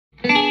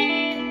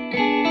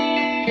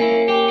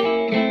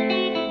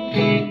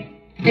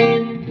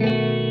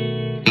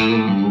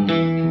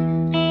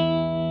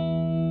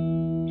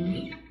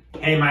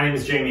My name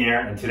is Jamie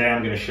Ayer, and today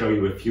I'm going to show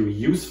you a few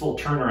useful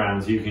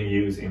turnarounds you can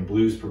use in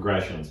blues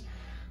progressions.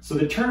 So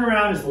the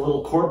turnaround is a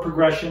little chord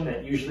progression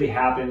that usually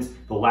happens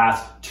the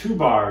last two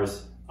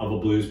bars of a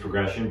blues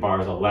progression,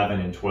 bars 11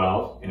 and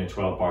 12 in a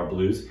 12-bar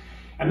blues.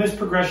 And this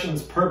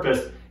progression's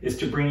purpose is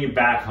to bring you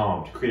back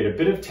home, to create a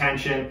bit of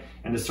tension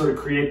and to sort of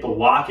create the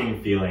locking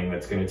feeling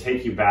that's going to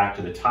take you back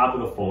to the top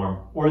of the form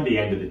or the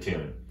end of the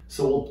tune.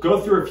 So we'll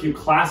go through a few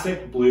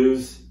classic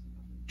blues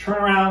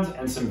turnarounds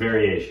and some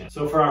variations.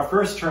 So for our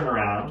first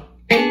turnaround,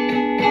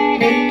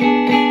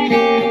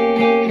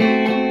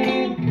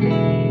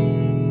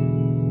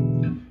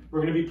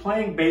 we're going to be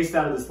playing based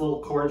out of this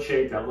little chord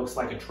shape that looks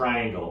like a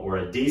triangle or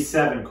a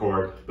D7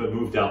 chord, but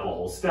moved up a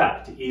whole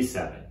step to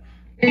E7.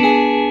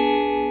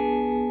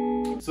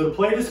 So to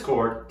play this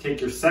chord, take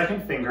your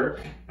second finger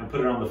and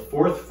put it on the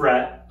 4th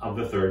fret of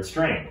the 3rd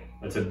string.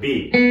 That's a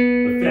B, the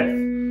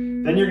 5th.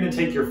 Then you're going to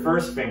take your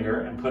first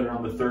finger and put it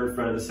on the 3rd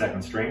fret of the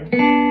 2nd string,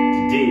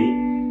 to D,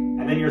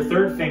 and then your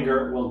 3rd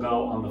finger will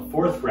go on the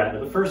 4th fret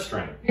of the 1st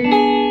string.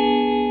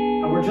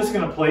 And we're just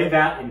going to play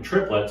that in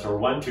triplets, or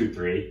 1, 2,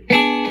 3, and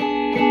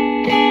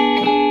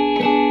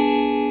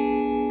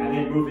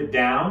then move it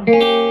down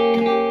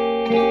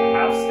a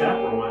half step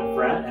or 1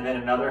 fret, and then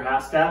another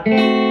half step, and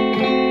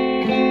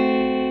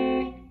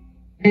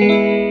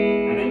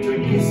then to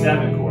an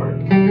E7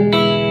 chord.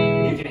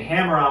 You can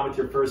hammer on with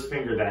your first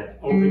finger that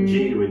open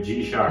G to a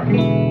G sharp. And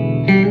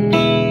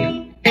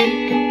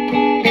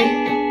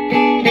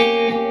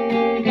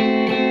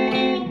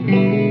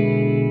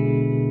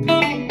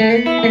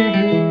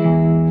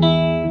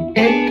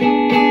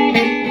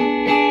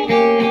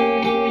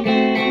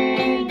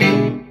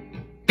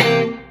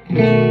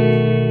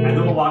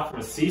then we'll walk from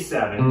a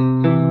C7.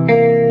 You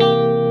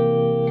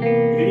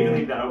can even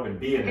leave that open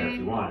B in there if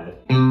you wanted.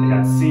 I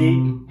got C,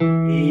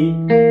 E,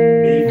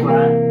 B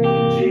flat,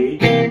 and G,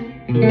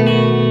 and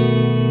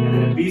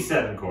then a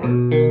B7 chord.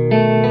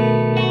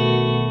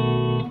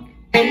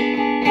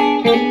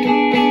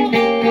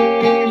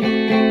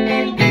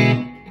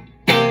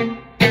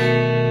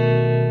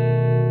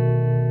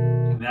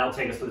 And that'll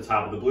take us to the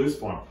top of the blues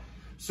form.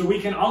 So we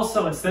can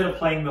also, instead of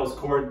playing those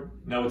chord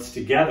notes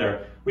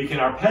together, we can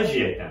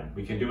arpeggiate them.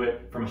 We can do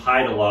it from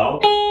high to low.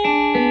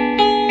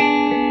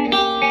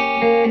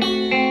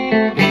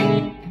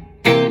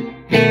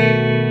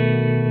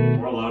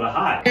 Or low to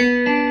high.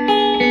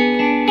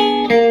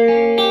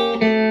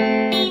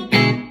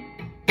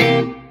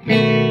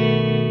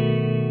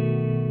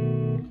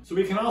 So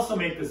we can also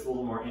make this a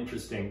little more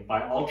interesting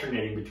by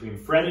alternating between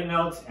fretted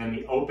notes and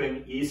the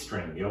open E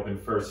string, the open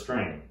 1st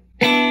string.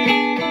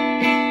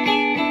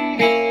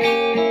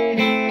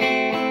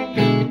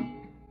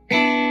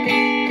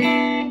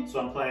 So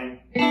I'm playing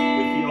with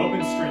the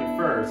open string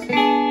first, and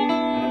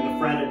then the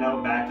fretted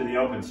note back to the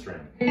open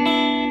string. Then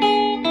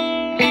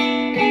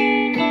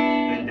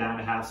down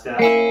a half step.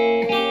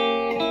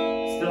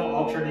 Still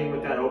alternating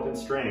with that open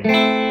string.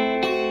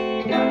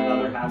 Down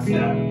another half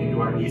step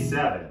into our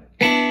E7.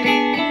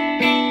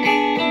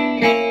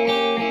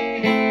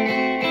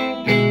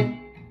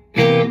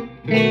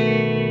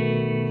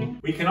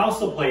 We can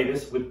also play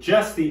this with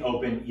just the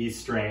open E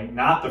string,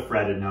 not the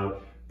fretted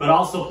note, but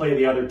also play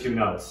the other two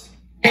notes.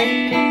 So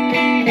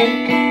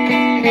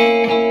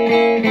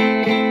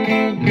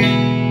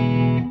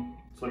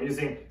I'm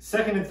using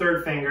 2nd and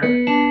 3rd finger.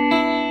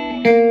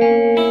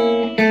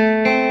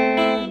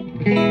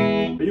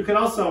 But you can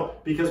also,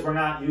 because we're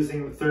not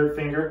using the 3rd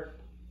finger,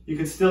 you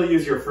can still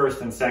use your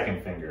 1st and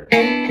 2nd finger.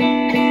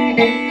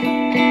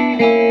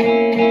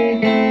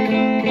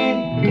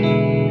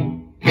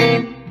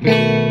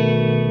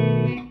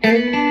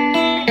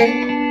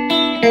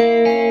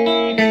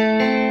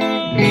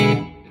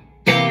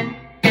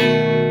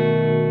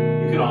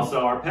 You can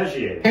also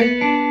arpeggiate it.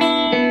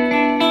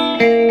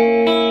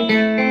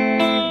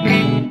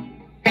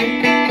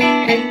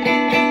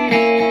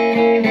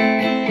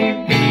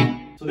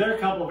 So there are a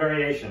couple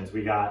variations.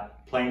 We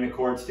got playing the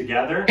chords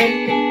together,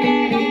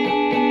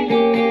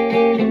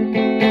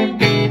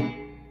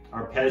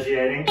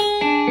 arpeggiating,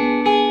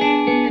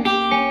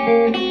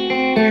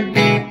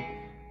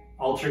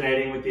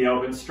 alternating with the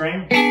open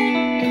string,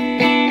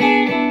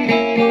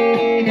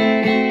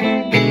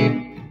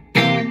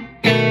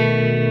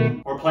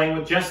 or playing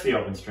with just the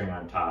open string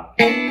on top.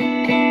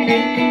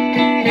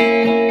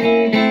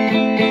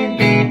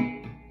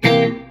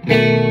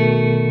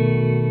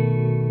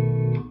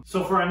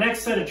 So for our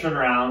next set of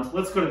turnarounds,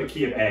 let's go to the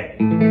key of A.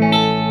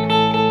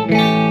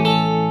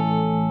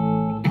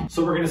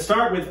 So we're going to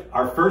start with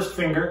our first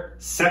finger,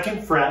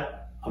 2nd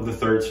fret of the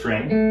 3rd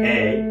string,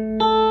 A,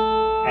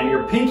 and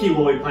your pinky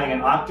will be playing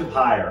an octave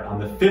higher on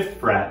the 5th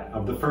fret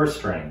of the 1st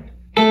string.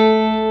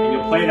 And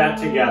you'll play that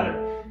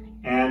together.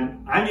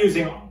 And I'm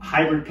using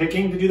hybrid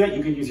picking to do that.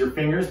 You could use your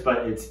fingers,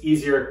 but it's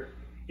easier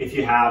if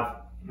you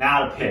have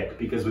not a pick,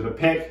 because with a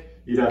pick,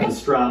 you'd have to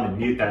strum and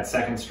mute that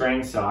 2nd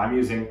string. So I'm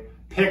using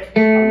pick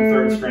on the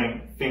 3rd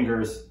string,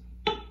 fingers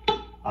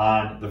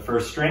on the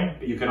 1st string,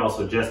 but you can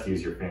also just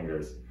use your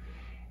fingers.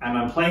 And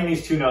I'm playing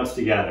these two notes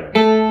together.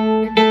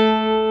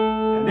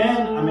 And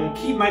then I'm going to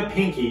keep my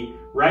pinky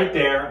right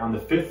there on the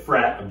 5th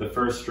fret of the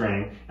 1st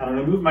string, and I'm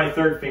going to move my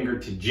 3rd finger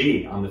to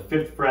G on the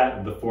 5th fret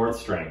of the 4th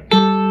string.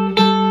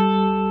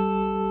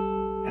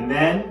 And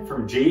then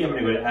from G, I'm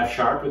going to go to F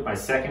sharp with my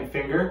 2nd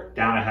finger,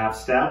 down a half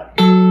step.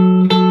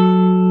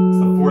 It's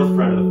the 4th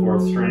fret of the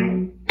 4th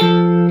string.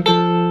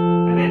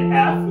 And then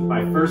F with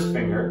my 1st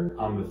finger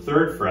on the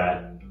 3rd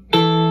fret,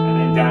 and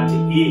then down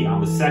to E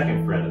on the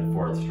 2nd fret of the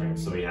 4th string.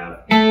 So we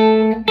have.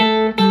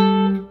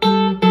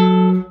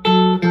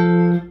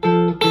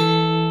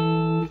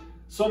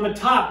 So on the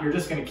top, you're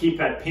just going to keep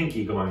that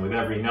pinky going with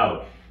every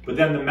note. But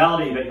then the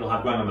melody that you'll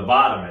have going on the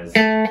bottom is.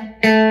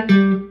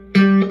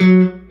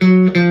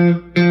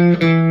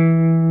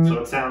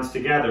 So it sounds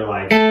together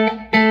like. And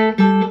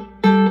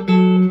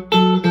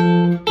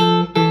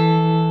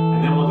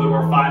then we'll go to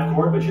our 5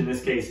 chord, which in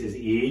this case is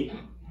E.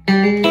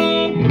 I'm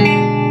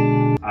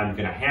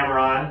going to hammer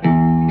on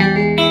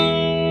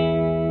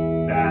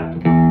that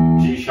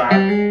G sharp,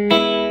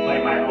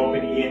 play my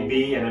open E and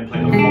B, and then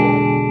play the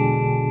full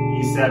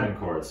E7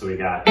 chord. So we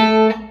got.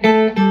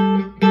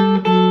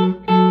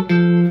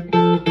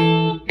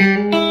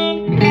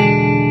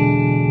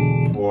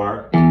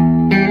 Or.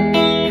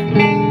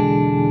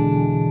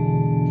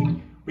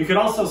 We could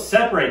also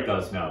separate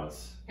those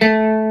notes.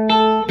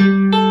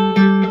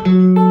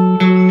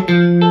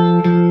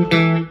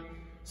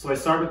 So I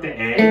start with the A,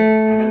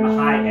 and then the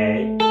high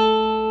A,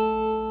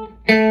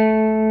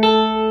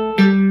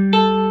 and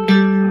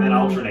then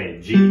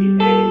alternate G, A,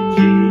 G,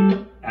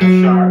 F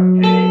sharp,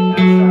 A, F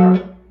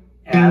sharp,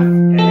 F,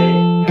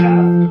 A,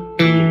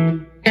 F, E.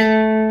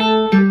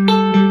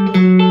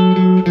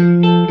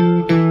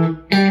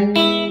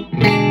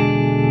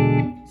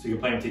 So you can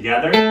play them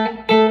together,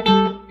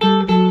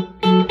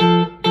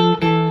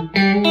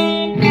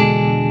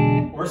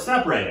 or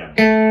separate them.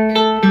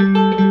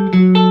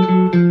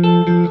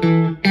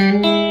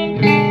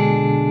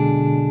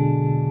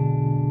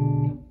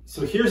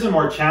 So here's a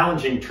more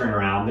challenging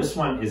turnaround. This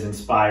one is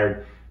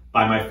inspired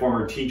by my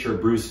former teacher,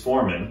 Bruce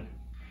Foreman,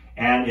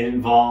 and it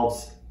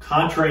involves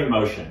contrary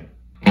motion.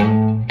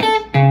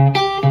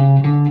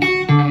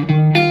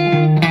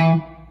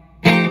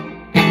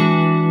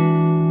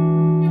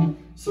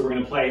 So we're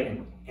going to play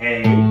an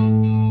A,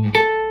 and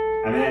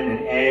then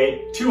an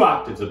A 2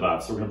 octaves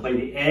above. So we're going to play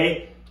the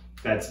A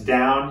that's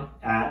down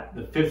at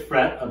the 5th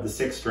fret of the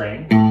 6th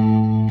string,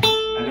 and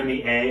then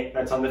the A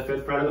that's on the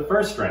 5th fret of the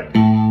 1st string.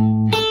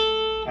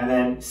 And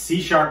then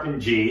C sharp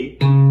and G.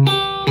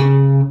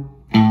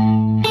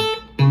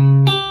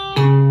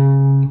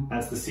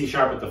 That's the C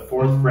sharp at the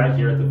 4th fret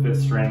here at the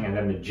 5th string, and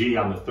then the G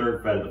on the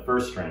 3rd fret of the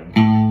 1st string.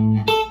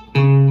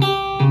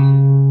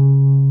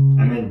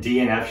 And then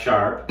D and F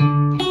sharp.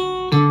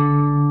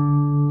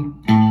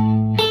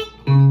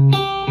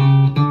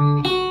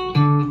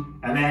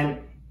 And then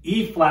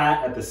E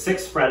flat at the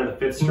 6th fret of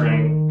the 5th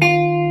string.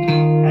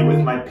 And with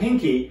my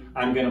pinky,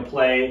 I'm going to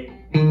play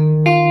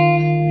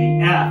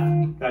the F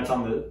that's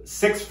on the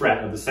 6th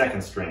fret of the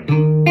 2nd string.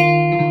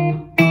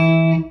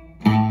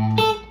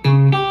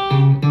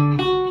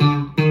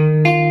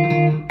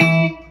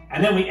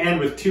 And then we end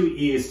with 2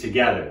 E's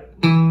together.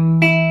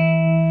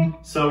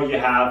 So you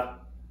have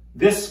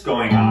this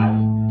going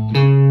on,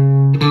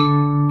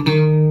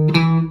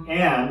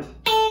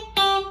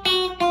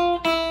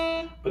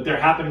 but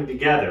they're happening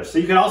together. So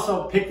you can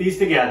also pick these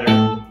together,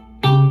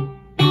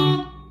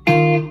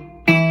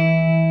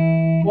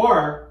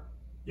 or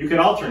you could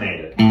alternate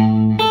it.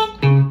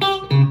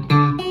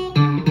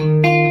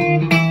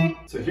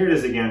 So here it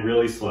is again,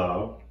 really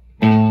slow.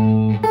 A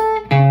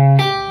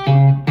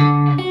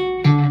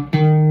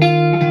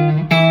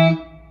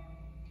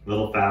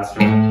little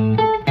faster.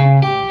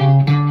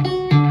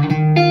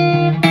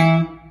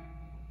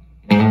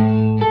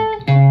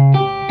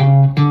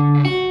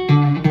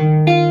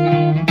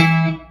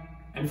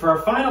 And for our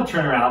final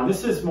turnaround,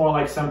 this is more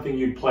like something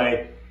you'd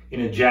play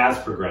in a jazz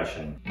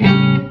progression.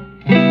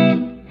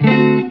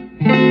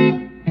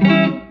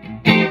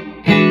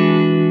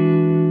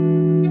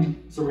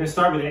 So we're going to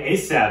start with an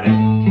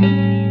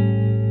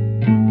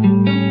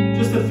A7,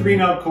 just a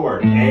 3-note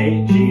chord,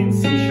 A, G, and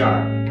C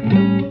sharp.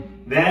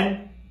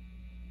 Then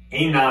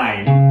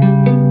A9,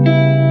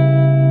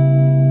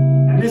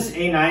 and this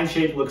A9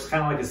 shape looks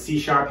kind of like a C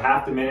sharp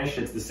half diminished.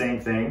 It's the same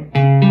thing.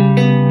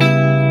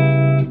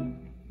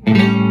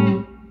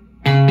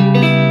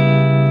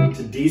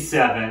 To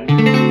D7,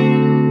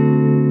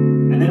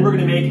 and then we're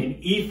going to make an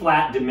E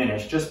flat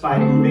diminished just by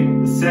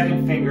moving the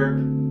 2nd finger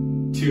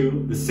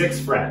to the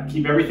 6th fret.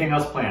 Keep everything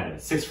else planted.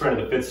 6th fret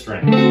of the 5th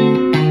string.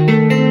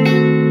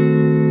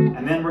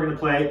 And then we're going to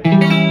play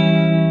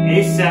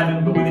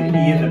A7, but with an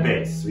E in the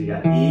bass. So we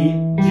got E,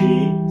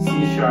 G, C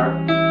sharp,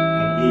 and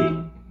E.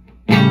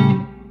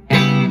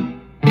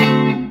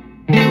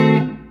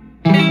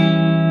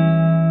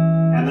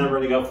 And then we're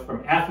going to go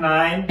from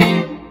F9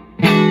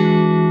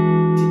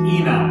 to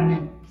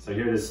E9. So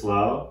here it is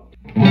slow.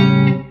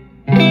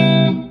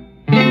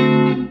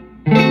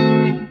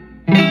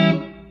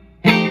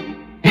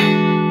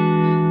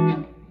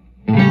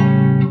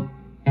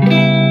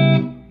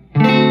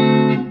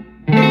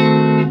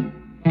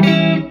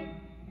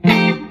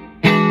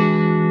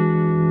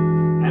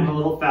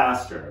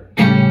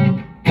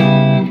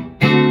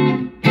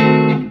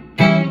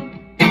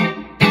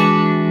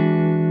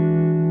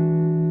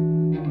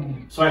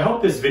 So I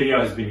hope this video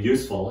has been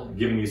useful,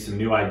 giving you some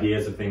new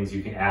ideas of things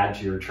you can add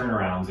to your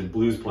turnarounds in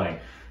blues playing.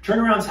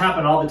 Turnarounds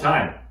happen all the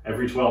time,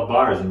 every 12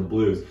 bars in the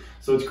blues.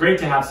 So it's great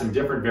to have some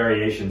different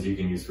variations you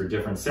can use for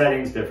different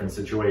settings, different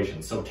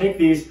situations. So take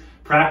these,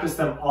 practice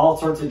them all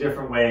sorts of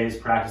different ways,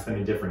 practice them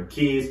in different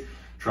keys,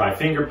 try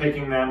finger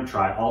picking them,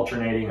 try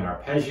alternating and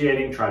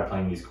arpeggiating, try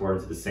playing these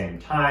chords at the same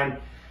time.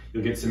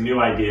 You'll get some new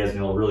ideas and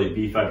it'll really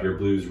beef up your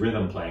blues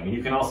rhythm playing. And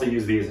you can also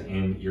use these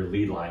in your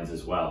lead lines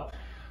as well.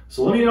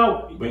 So let me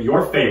know what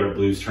your favorite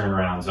blues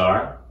turnarounds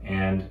are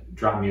and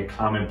drop me a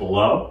comment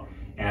below,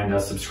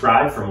 and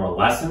subscribe for more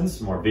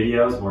lessons, more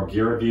videos, more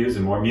gear reviews,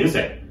 and more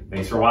music.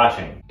 Thanks for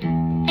watching.